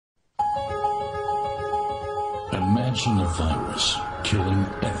Imagine a virus killing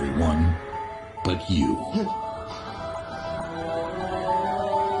everyone but you.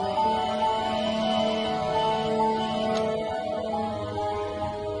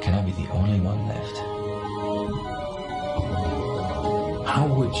 Can I be the only one left? How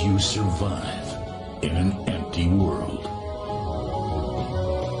would you survive in an empty world?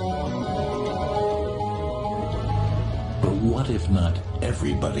 But what if not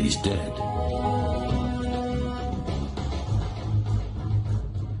everybody's dead?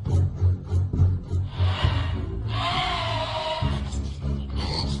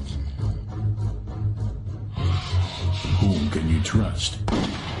 Whom can you trust?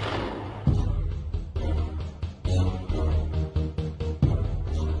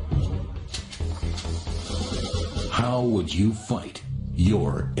 How would you fight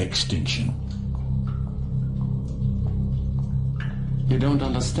your extinction? You don't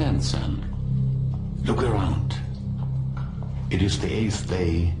understand, son. Look around. It is the 8th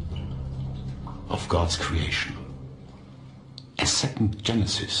day of God's creation. A second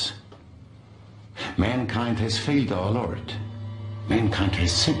Genesis. Mankind has failed our Lord. Mankind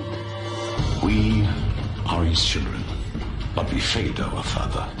has sinned. We are his children, but we failed our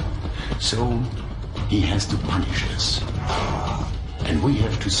Father. So he has to punish us. And we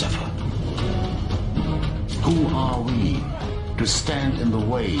have to suffer. Who are we to stand in the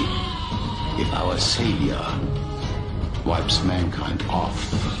way if our Savior wipes mankind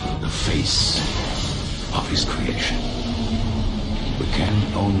off the face of his creation? We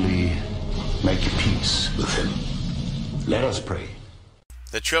can only make peace with him. Let us pray.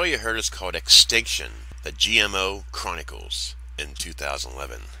 The trailer you heard is called Extinction, the G.M.O. Chronicles in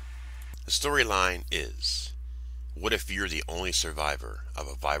 2011. The storyline is, what if you're the only survivor of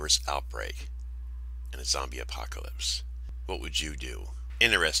a virus outbreak in a zombie apocalypse? What would you do?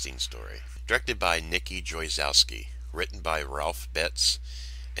 Interesting story. Directed by Niki Drozdowski, written by Ralf Betz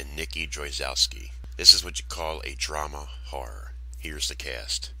and Niki Drozdowski. This is what you call a drama horror. Here's the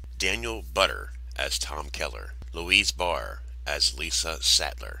cast. Daniel Butter as Tom Keller, Louise Barr as Lisa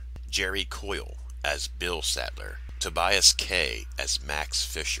Sattler, Jerry Coyle as Bill Sattler, Tobias K. as Max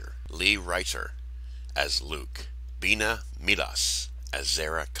Fisher, Lee Reiter as Luke, Bina Milas as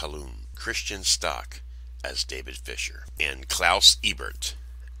Zara Kalum, Christian Stock as David Fisher, and Klaus Ebert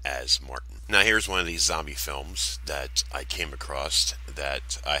as Martin. Now here's one of these zombie films that I came across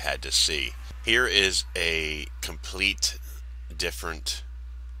that I had to see. Here is a complete different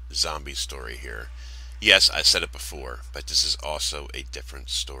zombie story here. Yes, I said it before, but this is also a different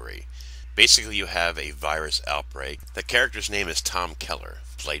story. Basically, you have a virus outbreak. The character's name is Tom Keller,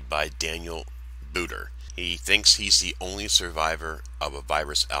 played by Daniel Buder. He thinks he's the only survivor of a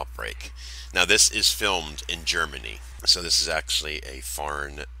virus outbreak. Now, this is filmed in Germany, so this is actually a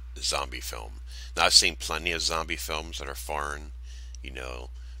foreign zombie film. Now, I've seen plenty of zombie films that are foreign, you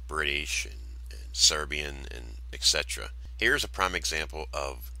know, British and Serbian and etc. Here's a prime example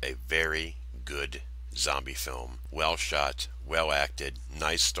of a very good zombie film. Well shot, well acted,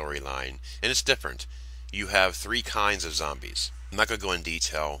 nice storyline, and it's different. You have 3 kinds of zombies. I'm not going to go in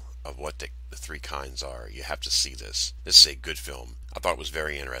detail of what the 3 kinds are. You have to see this. This is a good film. I thought it was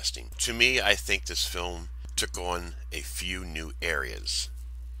very interesting. To me, I think this film took on a few new areas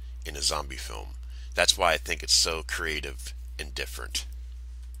in a zombie film. That's why I think it's so creative and different.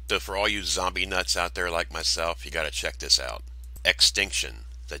 So for all you zombie nuts out there like myself, you got to check this out. Extinction,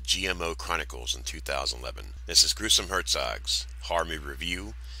 the G.M.O. Chronicles in 2011. This is Gruesome Herzog's horror movie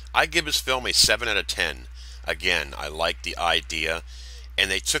review. I give this film a 7 out of 10. Again, I like the idea, and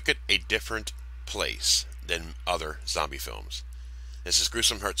they took it a different place than other zombie films. This is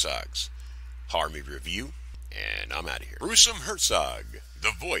Gruesome Herzog's horror movie review, and I'm out of here. Gruesome Herzog,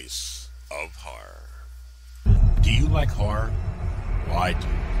 the voice of horror. Do you like horror? Well, I do.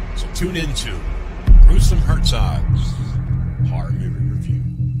 So tune into Gruesome Herzog's horror movie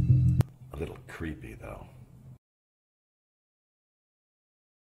review. A little creepy, though.